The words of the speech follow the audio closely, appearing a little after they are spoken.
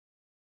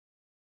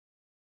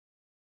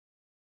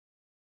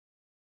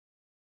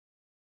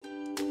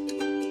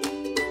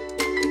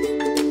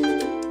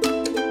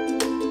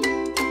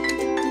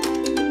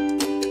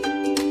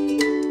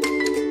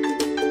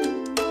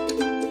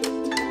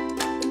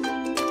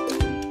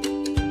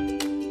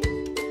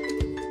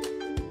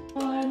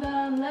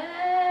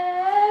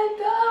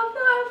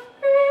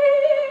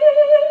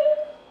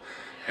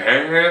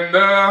and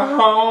the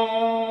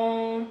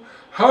home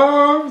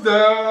of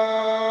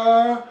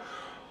the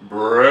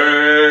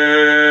brave.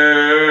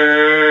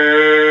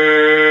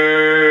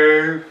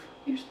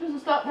 You're supposed to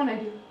stop when I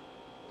do.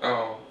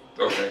 Oh,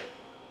 okay.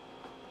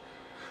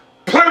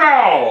 Play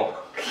ball!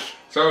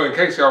 So in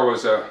case y'all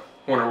was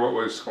wondering what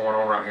was going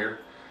on right here,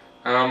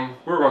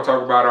 we're going to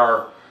talk about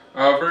our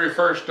very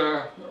first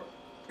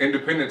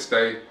Independence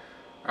Day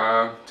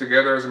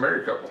together as a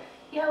married couple.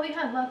 Yeah, we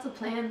had lots of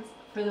plans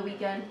for the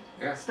weekend.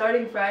 Yeah.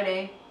 Starting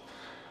Friday.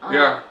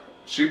 Yeah,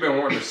 she'd been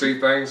wanting to see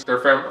things. Their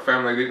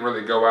family didn't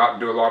really go out and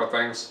do a lot of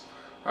things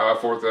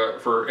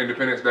for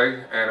Independence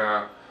Day,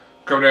 and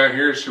come down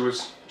here, she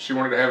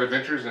wanted to have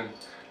adventures, and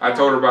I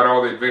told her about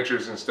all the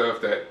adventures and stuff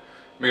that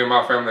me and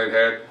my family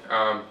had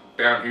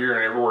down here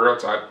and everywhere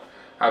else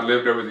I'd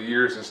lived over the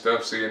years and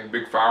stuff, seeing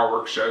big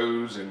fireworks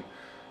shows and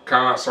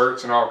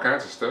concerts and all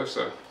kinds of stuff.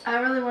 So I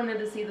really wanted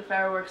to see the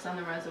fireworks on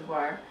the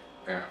reservoir.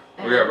 Yeah,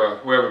 we have a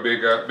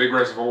big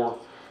reservoir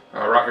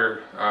right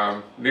here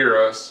near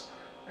us,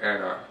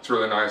 and it's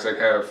really nice. They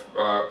have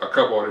a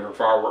couple of different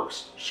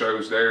fireworks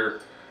shows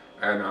there,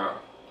 and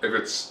if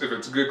it's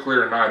a good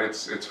clear night,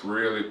 it's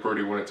really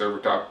pretty when it's over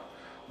top,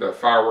 the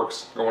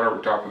fireworks going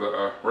over top of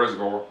the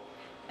reservoir.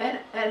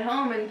 At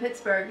home in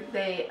Pittsburgh,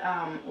 they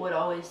would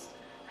always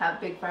have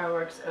big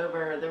fireworks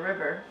over the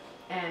river,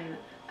 and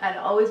I'd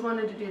always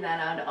wanted to do that.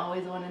 I'd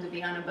always wanted to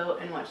be on a boat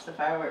and watch the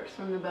fireworks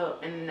from the boat,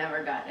 and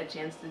never got a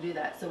chance to do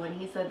that. So when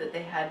he said that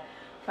they had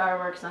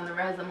fireworks on the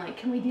res, I'm like,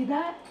 can we do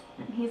that?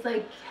 And he's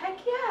like, heck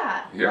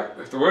yeah. Yeah,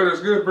 if the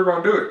weather's good, we're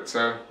gonna do it.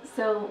 So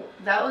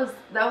that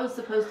was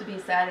supposed to be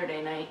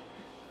Saturday night.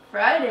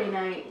 Friday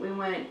night we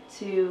went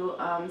to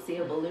see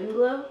a balloon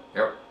globe.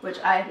 Yep. Which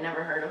I had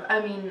never heard of.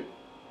 I mean,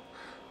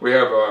 we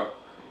have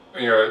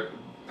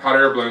hot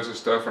air balloons and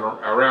stuff, and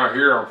around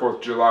here on 4th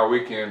of July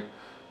weekend,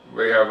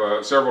 we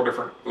have several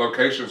different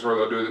locations where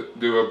they'll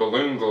do a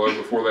balloon globe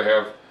before they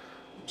have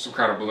some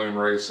kind of balloon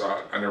race.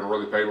 I never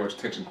really paid much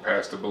attention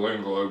past the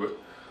balloon globe,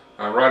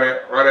 but right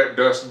at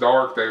dusk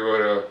dark, they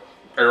would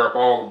air up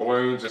all the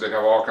balloons. They'd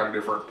have all kind of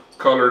different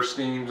color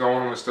schemes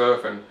on them and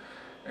stuff, and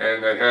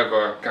they'd have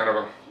a kind of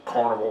a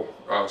carnival,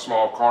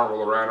 small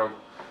carnival around them,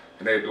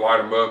 and they'd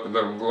light them up and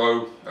let them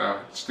glow,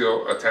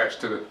 still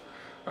attached to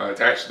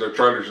their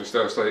trailers and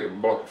stuff, so they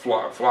can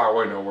fly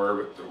away nowhere.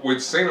 But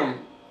we'd seen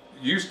them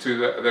used to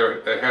that.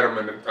 They had them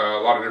in a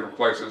lot of different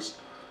places,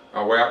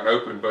 way out and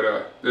open.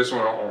 But this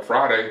one on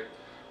Friday,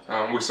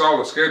 we saw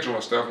the schedule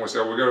and stuff, and we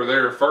said we'll go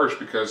there first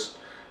because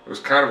it was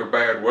kind of a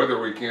bad weather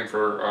weekend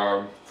for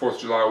 4th of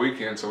July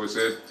weekend. So we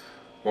said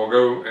we'll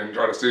go and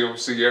try to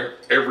see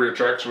every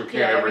attraction we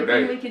can every day.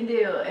 Everything we can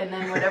do, and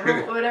then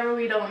whatever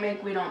we don't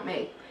make, we don't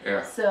make.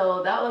 Yeah.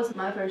 So that was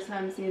my first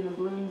time seeing the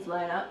balloons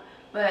light up.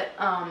 But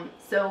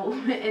so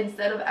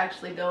instead of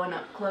actually going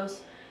up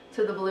close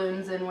to the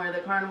balloons and where the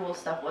carnival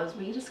stuff was,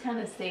 we just kind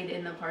of stayed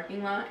in the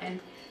parking lot, and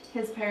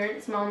his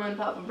parents, Mama and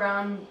Papa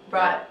Brown,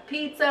 brought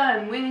pizza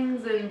and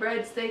wings and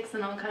breadsticks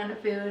and all kind of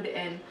food,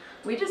 and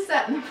we just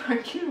sat in the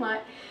parking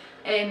lot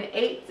and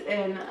ate.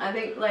 And I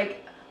think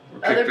like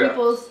other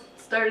people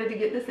started to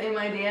get the same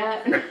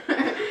idea.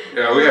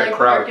 Yeah, we had a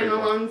crowd of parking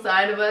people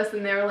alongside of us,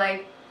 and they were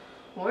like,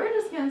 we're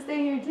just gonna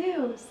stay here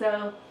too.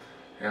 So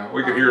yeah,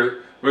 we could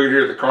hear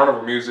the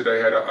carnival music. They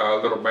had a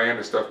little band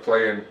and stuff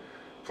playing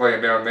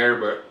down there,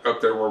 but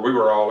up there where we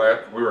were all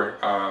at, we were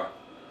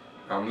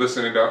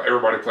listening to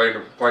everybody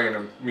playing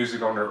the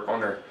music on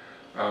their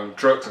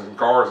trucks and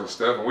cars and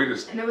stuff, and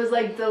and it was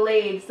like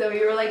delayed, so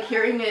you were like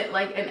hearing it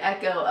like an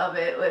echo of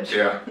it, which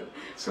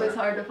was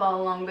hard to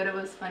follow along, but it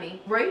was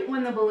funny. Right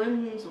when the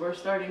balloons were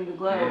starting to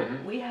glow,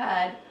 we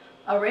had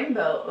a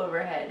rainbow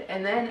overhead,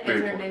 and then it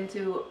turned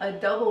into a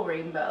double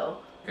rainbow.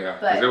 Yeah,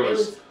 but it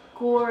was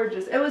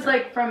gorgeous. It was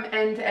like from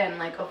end to end,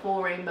 like a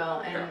full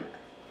rainbow, and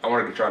I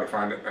wanted to try to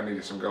find it. I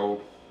needed some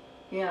gold.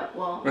 Yeah,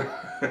 well,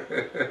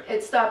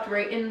 it stopped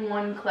right in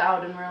one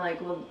cloud, and we're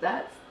like, well,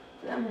 that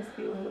must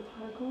be where the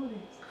pot of gold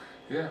is.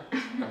 Yeah,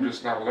 I'm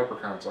just not a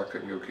leprechaun, so I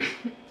couldn't go get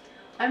it.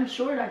 I'm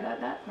short. I got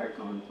that part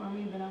going for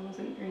me, but I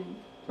wasn't green.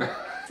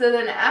 So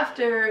then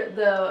after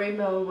the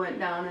rainbow went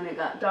down and it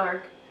got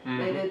dark,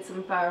 they did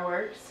some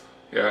fireworks.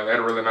 Yeah, they had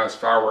a really nice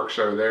fireworks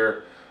show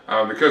there.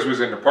 Because we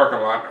was in the parking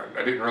lot,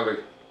 we didn't really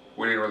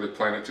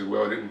plan it too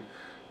well. I didn't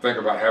think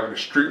about having a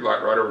street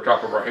light right over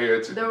top of our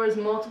heads. There was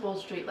multiple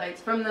street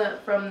lights from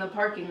the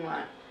parking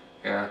lot.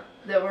 Yeah.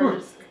 That were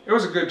just. It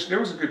was a good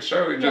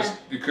show. It just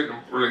you couldn't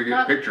really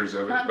get pictures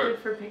of it. Not good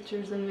for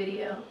pictures and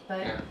video, but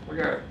yeah, we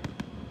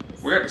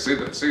got to see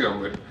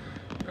them. But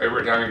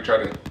every time you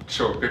try to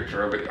show a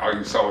picture of it, all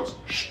you saw was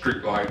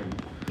street light.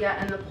 Yeah,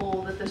 and the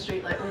pole that the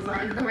street light was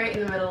on, right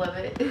in the middle of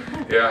it.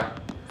 Yeah.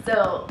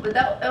 So, but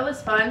that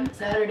was fun.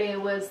 Saturday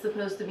was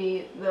supposed to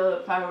be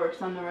the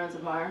fireworks on the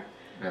reservoir.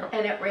 Yeah.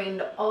 And it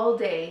rained all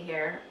day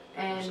here,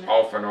 and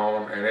off and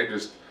on, and it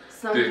just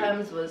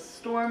sometimes was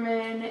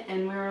storming,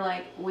 and we were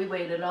like, we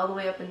waited all the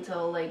way up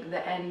until like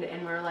the end,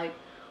 and we were like,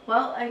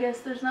 well, I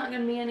guess there's not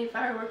going to be any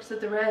fireworks at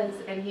the res,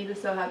 and he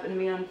just so happened to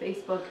be on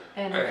Facebook.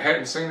 And I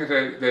hadn't seen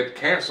it, they'd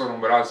canceled them,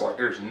 but I was like,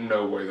 there's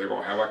no way they're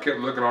going to have it. I kept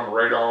looking on the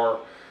radar,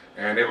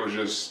 and it was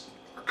just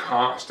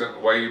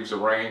constant waves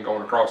of rain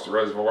going across the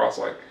reservoir. I was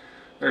like,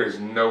 there is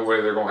no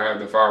way they're going to have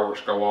the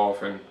fireworks go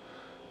off. And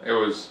it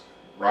was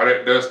right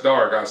at dusk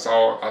dark. I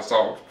saw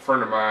a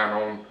friend of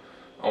mine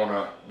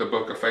on the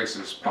Book of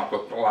Faces pop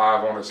up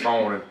live on his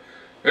phone, and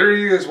there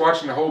he is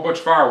watching a whole bunch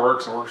of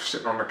fireworks, and we're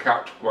sitting on the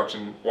couch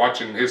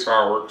watching his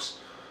fireworks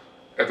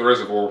at the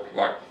reservoir,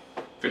 like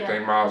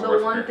 15 miles away from here.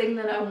 The one thing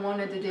that I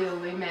wanted to do,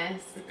 we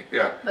missed.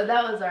 Yeah. But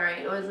that was alright.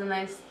 It was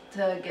nice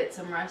to get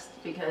some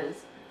rest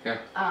because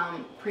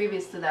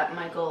previous to that,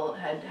 Michael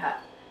had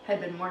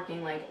been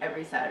working like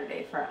every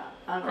Saturday for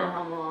I don't know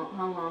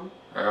how long.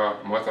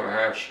 A month and a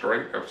half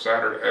straight of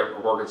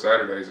working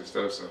Saturdays and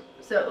stuff.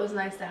 So it was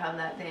nice to have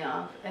that day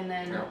off. And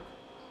then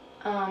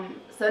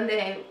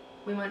Sunday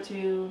we went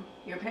to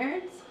your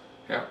parents.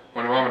 Yeah,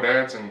 went to Mom and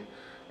Dad's, and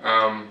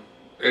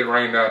it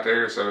rained out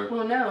there. So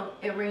well, no,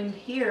 it rained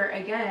here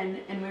again,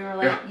 and we were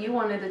like, you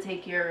wanted to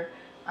take your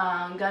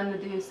gun to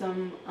do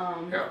some.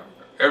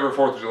 Every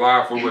 4th of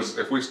July,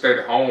 if we stayed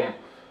at home,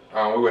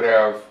 we would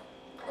have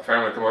a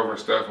family come over and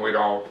stuff, and we'd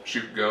all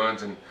shoot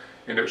guns and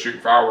end up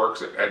shooting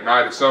fireworks at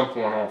night at some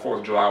point on 4th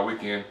of July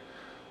weekend.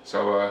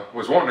 So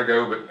was wanting to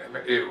go,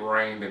 but it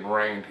rained and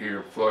rained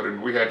here, flooded.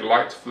 And we had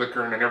lights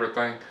flickering and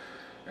everything.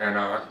 And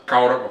I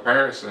called up my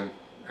parents and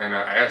I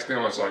asked them,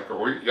 I was like,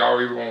 are y'all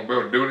even going to be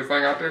able to do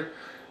anything out there? And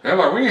they're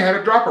like, we ain't had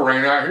a drop of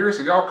rain out here,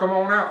 so y'all come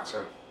on out.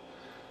 So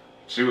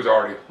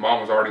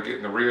Mom was already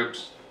getting the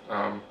ribs.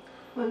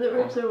 Was it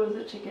ribs or was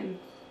it chicken?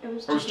 It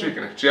was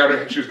chicken. She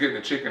was getting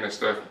the chicken and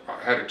stuff.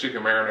 I had the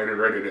chicken marinated,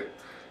 ready to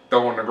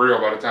throw on the grill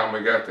by the time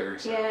we got there.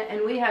 So. Yeah,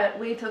 and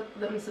we took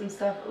them some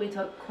stuff. We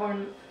took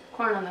corn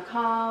on the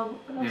cob.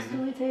 What else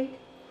did we take?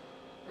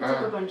 We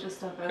took a bunch of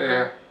stuff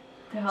over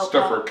to help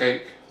stuff out. for a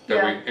cake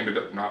that we ended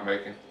up not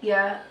making.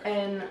 Yeah,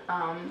 and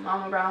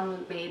Mama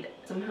Brown made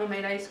some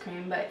homemade ice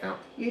cream, but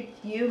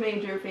you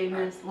made your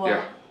famous,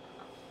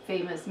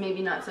 famous,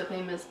 maybe not so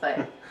famous,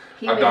 but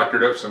I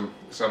doctored up some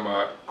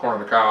corn on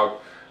the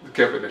cob,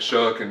 kept it in a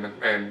shuck,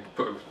 and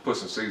put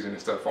some seasoning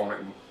and stuff on it.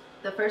 And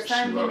the first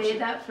time he made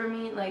that for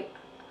me, like,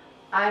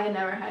 I had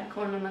never had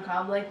corn on the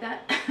cob like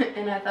that,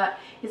 and I thought,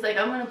 he's like,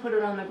 I'm gonna put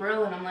it on the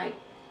grill, and I'm like,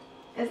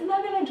 isn't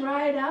that gonna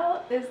dry it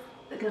out?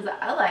 Because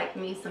I like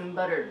me some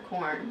buttered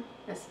corn,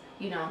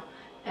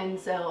 and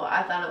so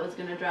I thought it was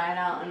gonna dry it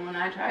out, and when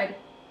I tried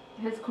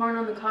his corn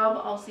on the cob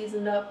all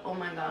seasoned up, oh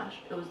my gosh,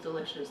 it was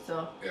delicious.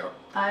 So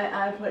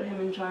I put him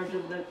in charge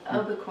of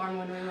the corn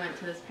when we went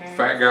to his parents.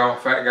 Fat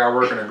guy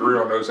working a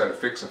grill knows how to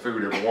fix the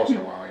food every once in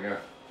a while,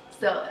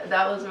 So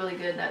that was really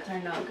good. That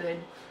turned out good.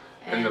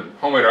 And the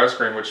homemade ice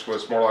cream, which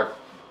was more like,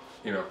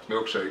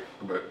 milkshake,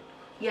 but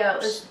yeah,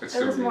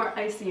 it was more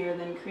icier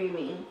than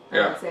creamy,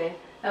 I would say.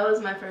 That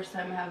was my first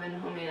time having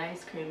homemade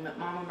ice cream, but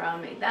Mama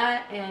Brown made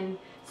that and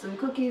some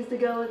cookies to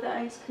go with the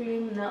ice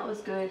cream, and that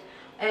was good.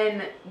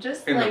 And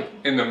just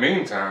in the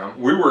meantime,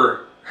 we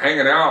were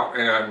hanging out,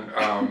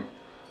 and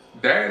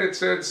Dad had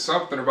said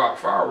something about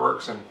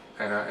fireworks, and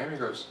Amy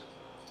goes,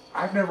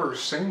 I've never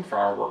seen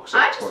fireworks.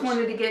 I just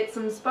wanted to get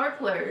some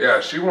sparklers.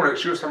 Yeah, she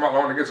was talking about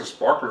wanting to get some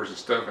sparklers and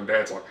stuff, and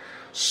Dad's like,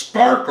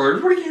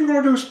 sparklers? What are you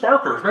going to do with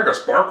sparklers? Make a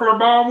sparkler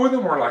bomb with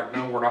them? We're like,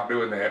 no, we're not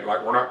doing that.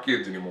 Like, we're not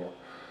kids anymore.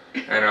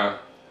 And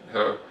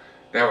so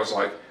Dad was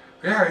like,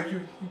 yeah, you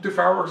do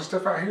fireworks and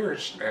stuff out here.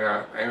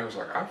 And Amy was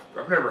like,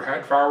 I've never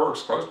had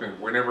fireworks close to me.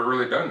 We never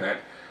really done that.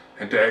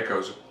 And Dad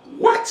goes,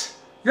 what?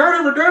 Y'all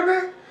never done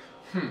that?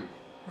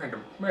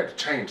 We had to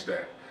change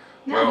that.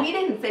 No, well, he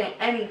didn't say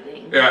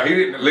anything. Yeah, he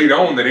didn't lead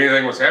on that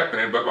anything was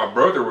happening, but my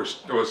brother was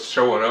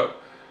showing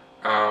up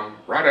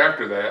right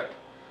after that,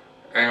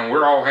 and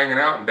we're all hanging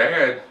out, and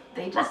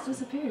They just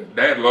disappeared.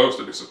 Dad loves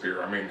to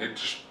disappear. I mean,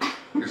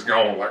 he's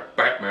gone like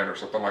Batman or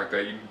something like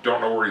that. You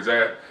don't know where he's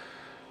at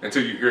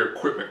until you hear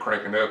equipment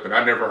cranking up, and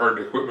I never heard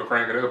the equipment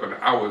cranking up, and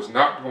I was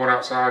not going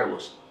outside. It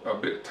was a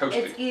bit toasty.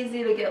 It's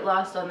easy to get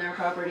lost on their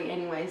property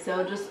anyway,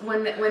 so just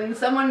when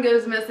someone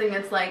goes missing,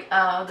 it's like,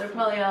 oh, they're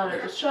probably out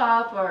at the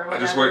shop or whatever. I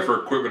just wait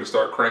for equipment to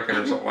start cranking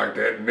or something like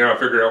that, and then I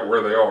figure out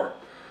where they are.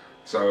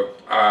 So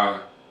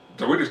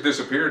we just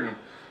disappeared,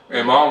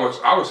 and Mom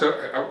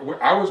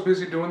I was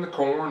busy doing the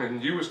corn,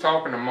 and you was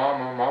talking to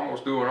Mom, and Mom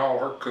was doing all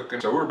her cooking.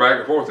 So we were back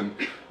and forth and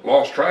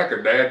lost track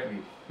of Dad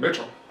and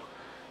Mitchell.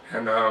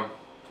 And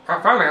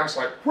finally I was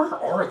like, where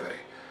are they?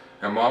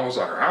 And Mom was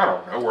like, I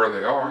don't know where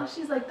they are.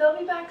 She's like, they'll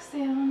be back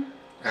soon.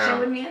 She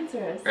wouldn't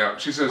answer us. Yeah,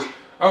 she says,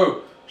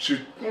 oh, she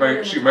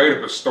made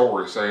up a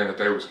story saying that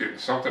they was getting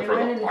something for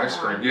the ice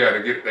cream.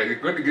 Yeah, they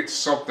went to get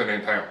something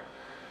in town.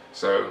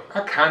 So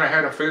I kind of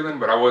had a feeling,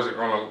 but I wasn't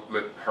going to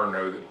let her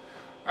know that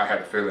I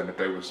had a feeling that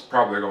they was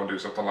probably going to do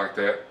something like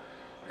that.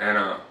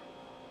 And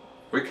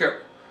we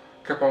kept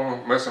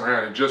on messing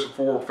around, and just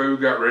before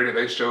food got ready,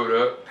 they showed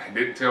up. I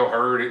didn't tell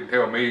her, didn't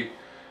tell me,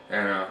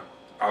 and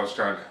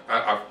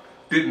I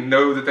didn't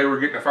know that they were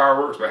getting the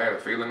fireworks, but I had a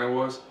feeling there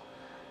was.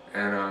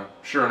 And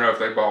sure enough,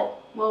 they bought.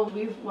 Well,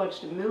 we've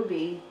watched a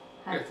movie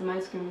had some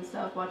ice cream and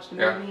stuff, watched a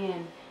Yeah. movie,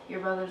 and your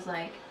brother's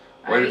like,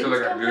 Waited till they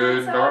got good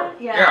and dark.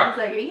 Yeah, Yeah. he's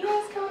like, are you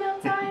guys coming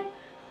outside?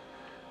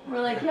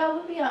 We're like, yeah,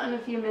 we'll be out in a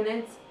few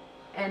minutes.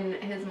 And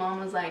his mom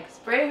was like,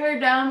 spray her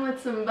down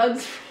with some bug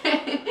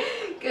spray.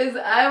 Because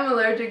I'm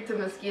allergic to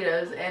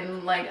mosquitoes.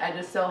 And like, I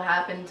just so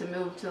happened to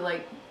move to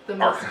like the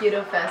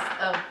mosquito fest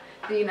of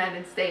the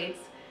United States.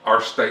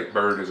 Our state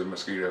bird is a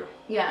mosquito.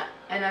 Yeah.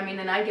 And I mean,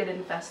 and I get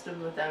infested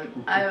with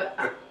them.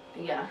 Yeah.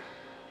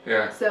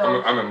 Yeah.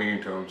 So I'm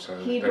immune to them. So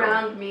he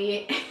drowned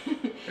me.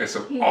 It's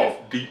an off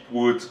deep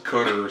woods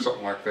cutter or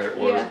something like that. It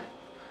was. Yeah.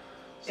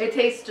 It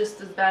tastes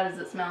just as bad as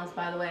it smells,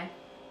 by the way.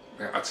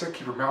 Yeah, I'd say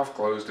keep her mouth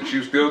closed, and she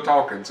was still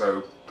talking,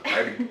 so I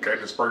had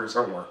to spray her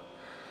somewhere.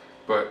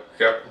 But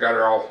yep, got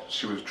her all.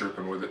 She was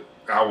dripping with it.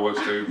 I was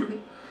too. But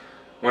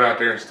went out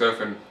there and stuff,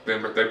 and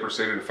then they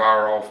proceeded to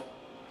fire off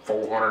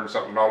 $400 and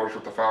something worth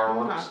of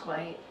fireworks. Not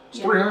quite. It's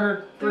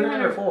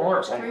 300,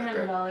 400, something like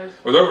that. $300. It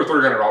was over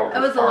 $300. It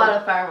was a lot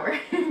of fireworks.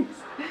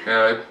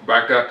 Yeah, they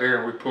backed out there,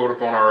 and we pulled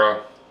up on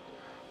our.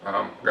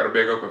 Got a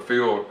big open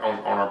field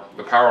on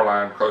the power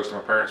line close to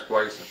my parents'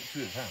 place.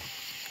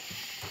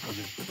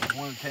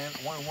 One cancer,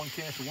 one another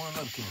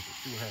cancer.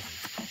 See what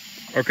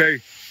happens.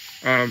 Okay,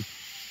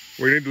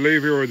 we need to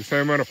leave here with the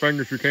same amount of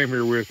fingers we came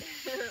here with.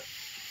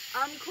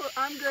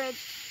 I'm good.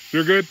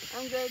 You're good?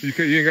 I'm good.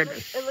 You ain't got.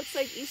 It looks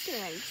like Easter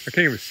eggs. I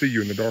can't even see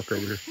you in the dark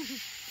over here.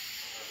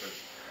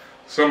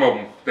 Some of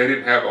them, they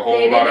didn't have a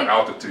whole lot of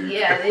altitude.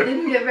 Yeah, they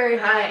didn't get very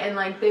high, and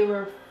like they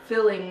were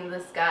filling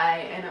the sky,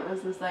 and it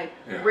was just like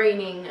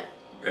raining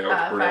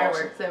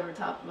fireworks over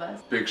top of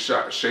us. Big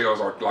shells,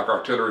 like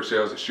artillery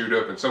shells that shoot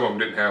up, and some of them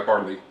didn't have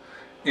hardly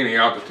any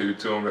altitude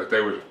to them, that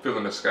they were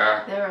filling the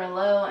sky. They were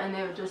low, and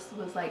they just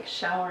was like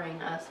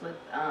showering us with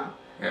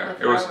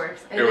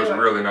fireworks. It was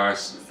really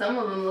nice. Some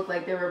of them looked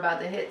like they were about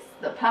to hit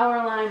the power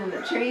line and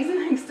the trees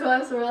next to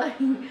us. We're like,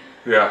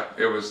 yeah,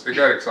 it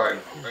got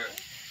exciting.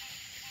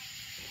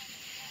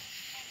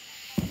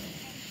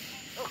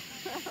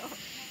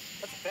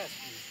 That's a fast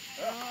piece.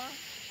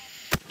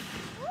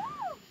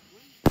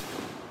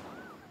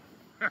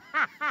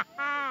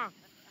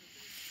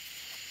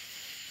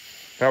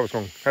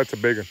 That's a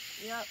big one.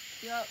 Yep,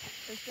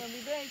 it's gonna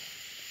be big.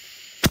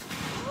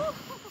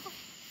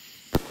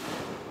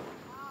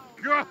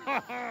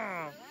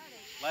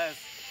 Last,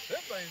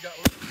 that thing's got.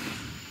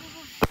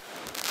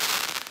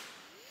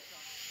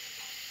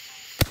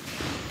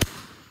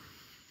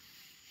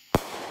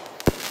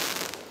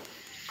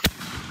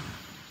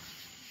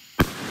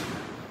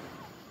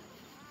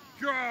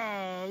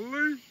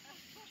 Golly.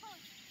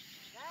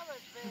 That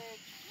was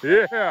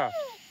big. Yeah.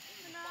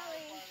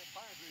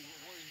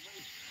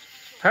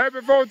 Happy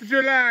 4th of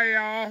July,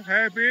 y'all.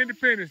 Happy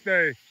Independence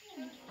Day.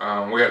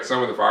 We had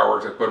some of the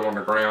fireworks, they put them on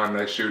the ground,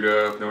 they shoot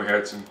up. Then we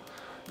had some,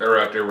 they were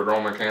out there with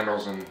Roman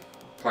candles and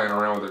playing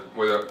around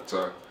with it.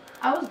 So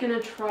I was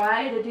gonna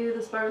try to do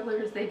the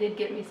sparklers. They did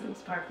get me some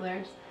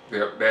sparklers.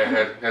 Yep,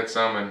 Dad had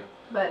some, and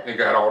he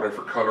got all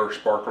different color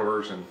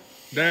sparklers. And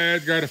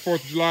Dad's got a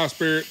 4th of July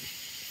spirit.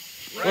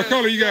 What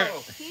color you got?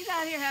 He's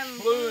out here having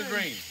blue and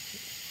green.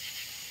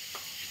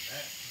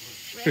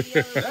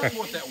 That's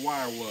what that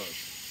wire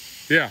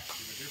was. Yeah,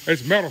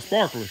 it's metal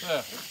sparklers.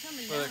 Yeah.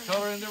 So that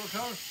color in different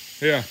colors?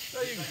 Yeah.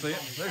 There you can see it.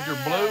 There's your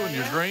blue and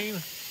your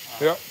green.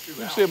 Yep. You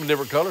can see them in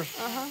different colors.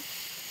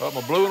 Oh,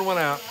 my blue one went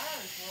out.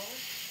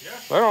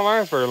 They don't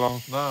last very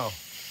long. No.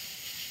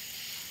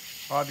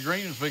 The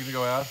green was fixing to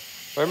go out.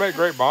 They make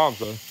great bombs,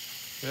 though.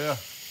 Yeah.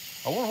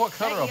 I wonder what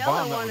color of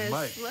bomb that would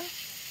make. Slow.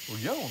 Well,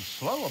 yellow one's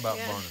slow about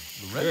burning.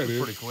 The red was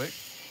pretty quick.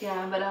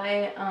 Yeah, but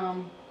I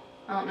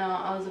don't know.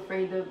 I was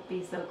afraid to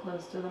be so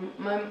close to them.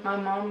 My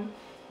mom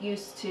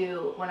used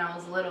to, when I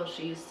was little,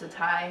 she used to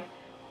tie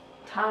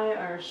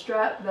or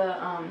strap the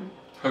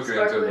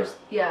sparklers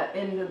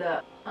into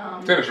the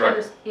tennis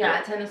racket.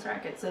 Tennis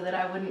racket, so that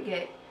I wouldn't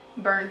get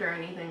burned or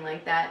anything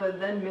like that. But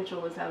then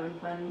Mitchell was having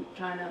fun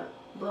trying to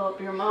blow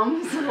up your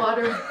mom's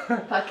water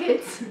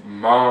buckets.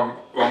 My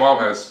mom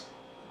has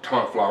a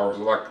ton of flowers.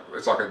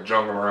 It's like a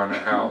jungle around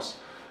that house.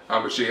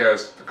 But she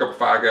has a couple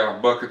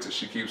 5-gallon buckets that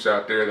she keeps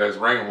out there that has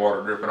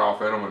rainwater dripping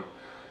off in them. And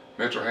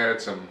Mitchell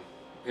had some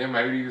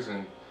M80s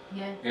and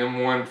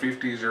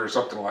M150s or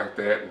something like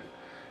that.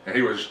 And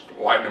he was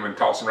lighting them and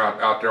tossing them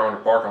out there on the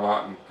parking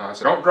lot. And I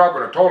said, don't drop it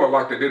in a toilet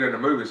like they did in the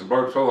movies and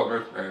blow the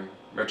toilet. And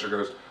Mitchell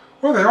goes,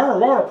 well, they are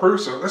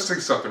waterproof, so let's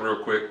see something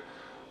real quick.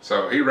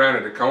 So he ran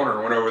to the corner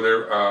and went over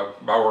there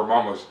by where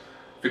Mama's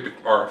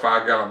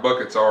 5-gallon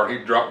buckets are, and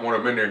he dropped one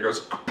of them in there and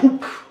goes,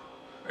 poof.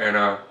 And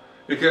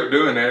he kept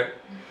doing that.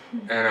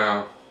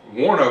 And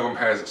one of them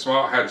had a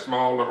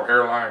small little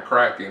hairline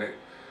crack in it.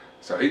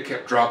 So he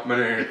kept dropping it in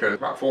there because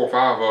about 4 or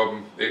 5 of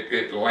them,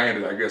 it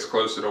landed, I guess,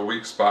 close to the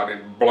weak spot,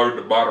 and it blowed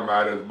the bottom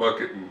out of the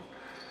bucket.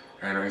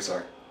 And he's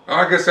like, oh,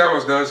 I guess that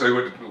was done. So he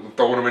went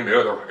throwing them in the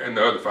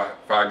other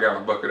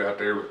 5-gallon bucket out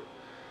there. But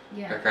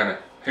that kind of,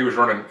 he was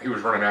running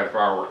out of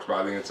fireworks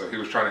by then, so he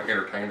was trying to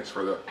entertain us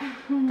for the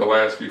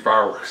last few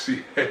fireworks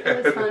he had.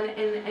 It was fun,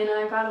 and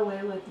I got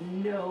away with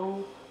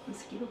no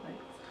mosquito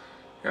bites.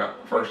 Yeah,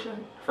 For sure.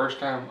 first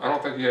time. I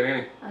don't think you had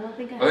any. I don't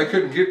think I They had.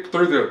 couldn't get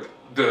through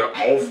the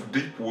off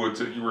deep woods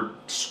that you were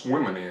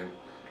swimming in.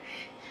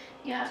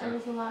 Yeah, it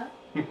was a lot.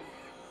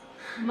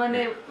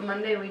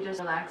 Monday we just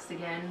relaxed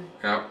again.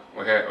 Yeah,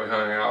 we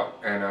hung out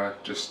and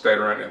just stayed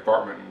around the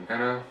apartment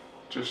and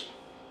just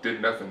did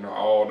nothing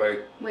all day.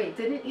 Wait,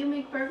 didn't you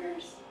make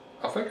burgers?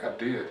 I think I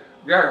did.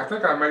 Yeah, I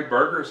think I made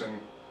burgers and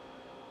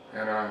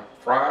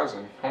fries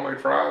and homemade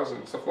fries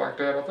and stuff like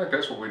that. I think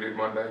that's what we did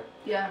Monday.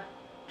 Yeah.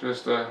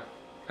 Just had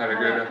a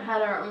good.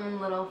 Had our own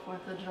little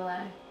 4th of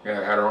July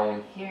Yeah, had our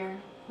own here.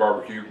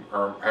 barbecue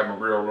or had my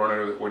grill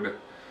running with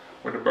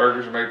the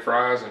burgers and made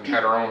fries and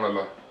had our own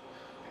little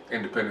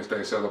Independence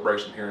Day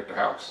celebration here at the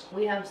house.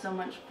 We have so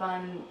much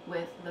fun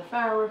with the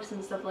fireworks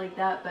and stuff like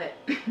that, but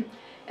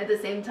at the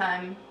same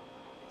time,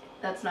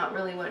 that's not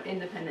really what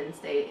Independence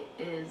Day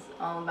is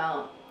all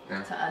about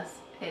to us.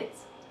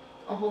 It's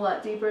a whole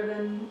lot deeper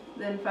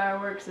than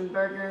fireworks and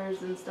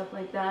burgers and stuff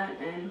like that,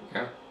 and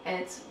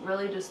it's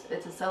really just,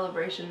 it's a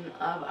celebration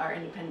of our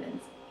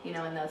independence, you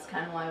know, and that's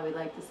kind of why we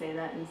like to say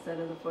that instead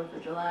of the 4th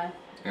of July.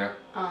 Yeah,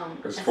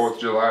 because 4th of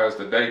July is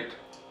the date,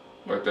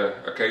 but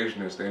the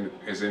occasion is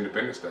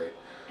Independence Day.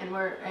 And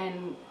we're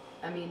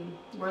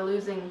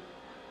losing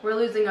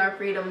our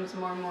freedoms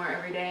more and more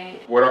every day.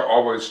 What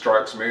always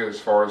strikes me as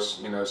far as,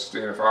 you know,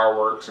 seeing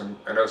fireworks and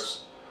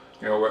us,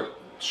 you know,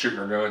 shooting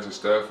our guns and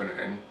stuff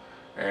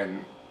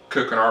and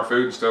cooking our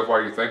food and stuff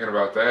while you're thinking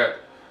about that,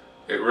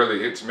 it really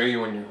hits me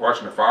when you're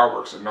watching the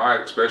fireworks at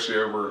night, especially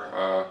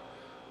over,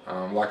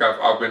 like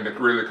I've been to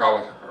Greeley,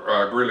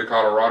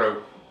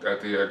 Colorado at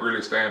the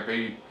Greeley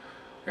Stampede,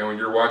 and when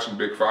you're watching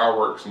big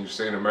fireworks and you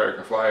see an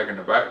American flag in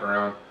the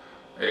background,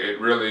 it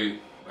really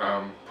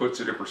puts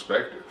it in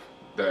perspective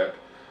that,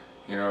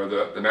 you know,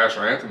 the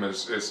national anthem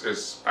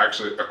is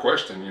actually a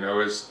question. You know,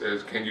 is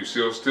can you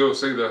still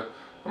see the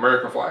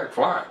American flag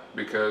fly?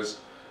 Because,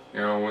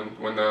 you know,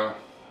 when the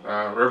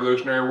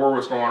Revolutionary War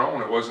was going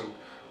on, it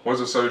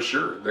wasn't so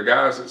sure. The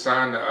guys that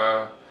signed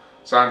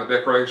the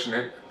Declaration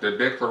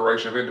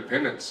of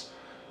Independence,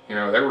 you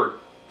know, they were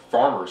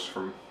farmers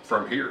from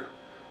here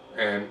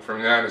and from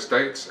the United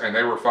States, and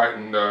they were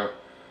fighting the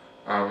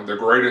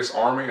greatest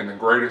army and the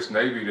greatest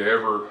navy to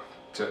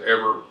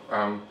ever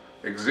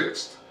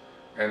exist,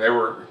 and they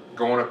were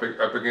going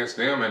up against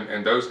them,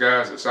 and those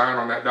guys that signed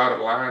on that dotted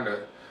line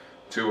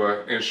to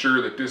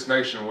ensure that this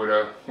nation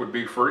would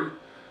be free.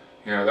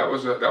 You know, that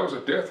was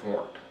a death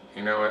warrant.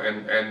 You know,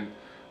 and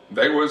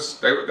they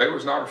was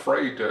not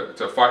afraid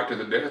to fight to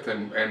the death,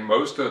 and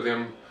most of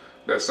them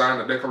that signed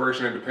the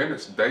Declaration of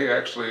Independence, they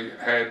actually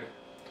had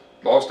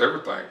lost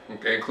everything,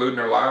 including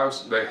their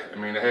lives. They had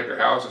their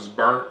houses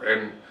burnt,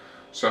 and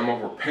some of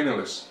them were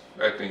penniless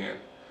at the end.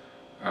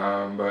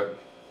 But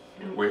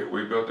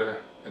we built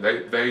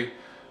they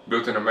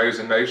built an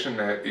amazing nation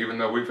that, even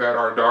though we've had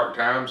our dark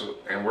times,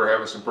 and we're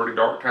having some pretty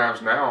dark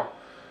times now,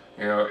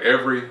 you know,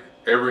 every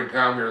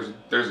time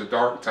there's a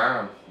dark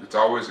time, it's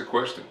always a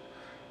question: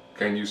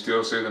 can you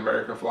still see the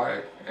American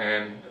flag?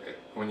 And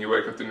when you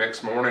wake up the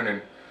next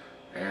morning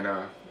and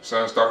the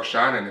sun starts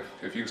shining,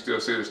 if you can still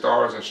see the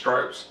stars and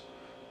stripes,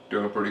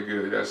 doing pretty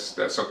good.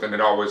 That's something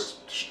that always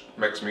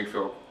makes me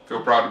feel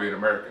proud to be an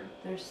American.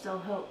 There's still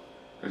hope.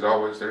 There's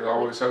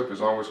always hope,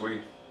 as long as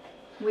we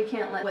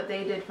can't let what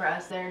they did for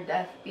us, their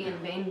death, be in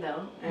vain,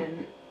 though,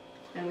 and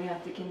we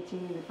have to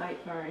continue to fight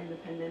for our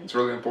independence. It's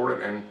really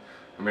important, and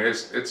I mean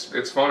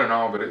it's fun and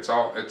all, but it's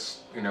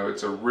you know,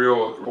 it's a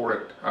real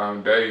important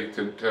day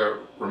to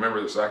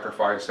remember the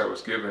sacrifice that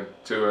was given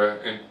to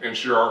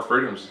ensure our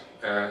freedoms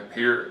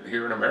here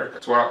in America.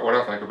 That's what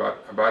I think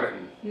about it.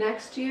 And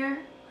next year,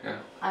 yeah,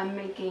 I'm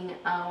making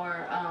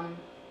our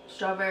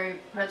strawberry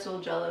pretzel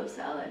jello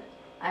salad.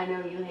 I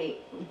know you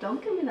hate.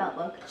 Don't give me that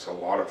look. There's a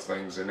lot of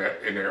things in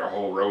there, a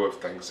whole row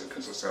of things that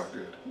doesn't sound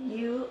good.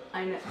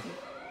 I know.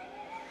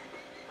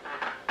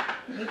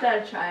 You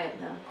gotta try it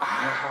though.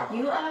 Ah.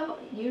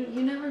 You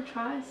never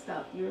try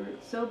stuff. You're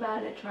so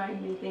bad at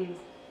trying new things.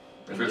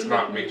 If it's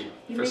not meat,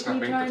 you make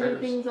me try new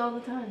things all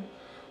the time.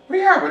 Well,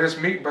 yeah, but it's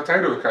meat and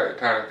potato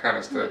kind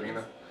of stuff, you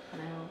know.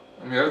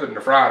 I mean, other than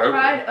the fried okra.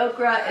 Fried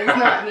okra is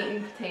not meat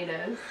and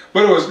potatoes.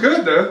 But it was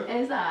good though. It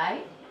was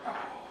aight.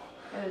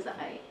 It was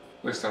aight.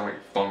 At least I don't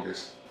eat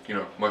fungus. You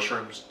know,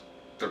 mushrooms,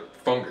 the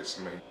fungus.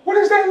 I mean, what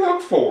does that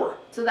look for?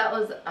 So that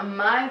was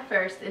my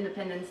first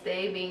Independence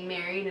Day, being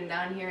married and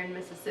down here in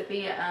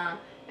Mississippi.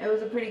 It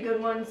was a pretty good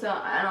one, so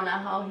I don't know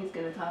how he's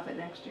going to top it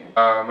next year.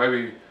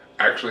 Maybe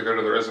actually go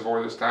to the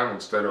reservoir this time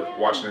instead of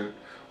watching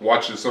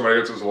somebody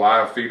else's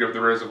live feed of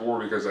the reservoir,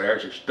 because they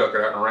actually stuck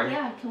it out in the rain.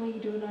 Yeah, can we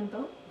do it on a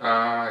boat?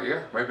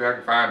 Yeah, maybe I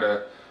can find one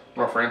of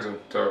my friends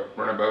to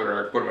run a boat, or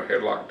I can put them in a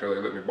headlock until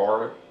they let me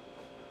borrow it.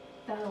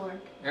 That'll work.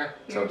 Yeah.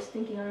 Your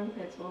stinky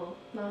armpits will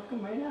knock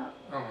them right out.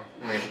 Oh,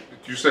 I mean,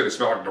 you said it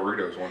smelled like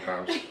Doritos one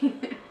time.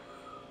 I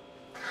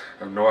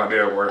have no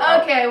idea where.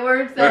 Okay,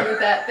 we're done with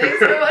that. Thanks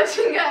for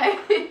watching, guys.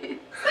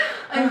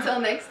 Until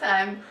next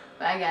time.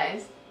 Bye,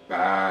 guys.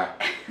 Bye.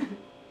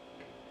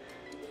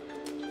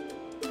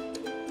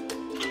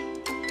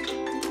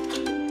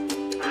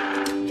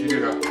 Did you do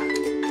that?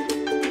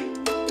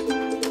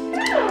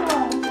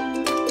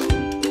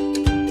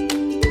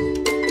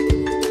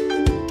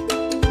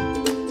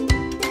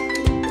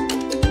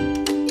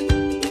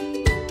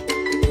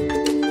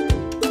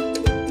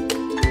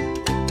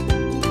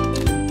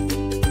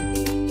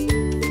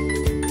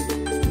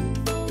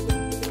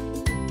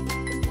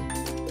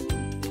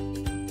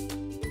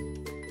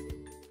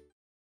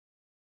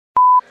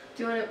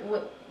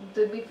 what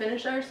did we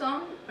finish our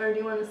song, or do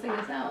you want to sing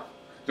us out?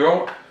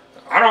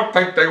 I don't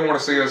think they want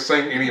to see us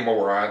sing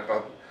anymore.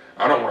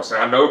 I don't want to sing.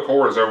 I know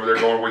Cora's over there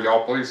going, "Will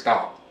y'all please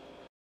stop?"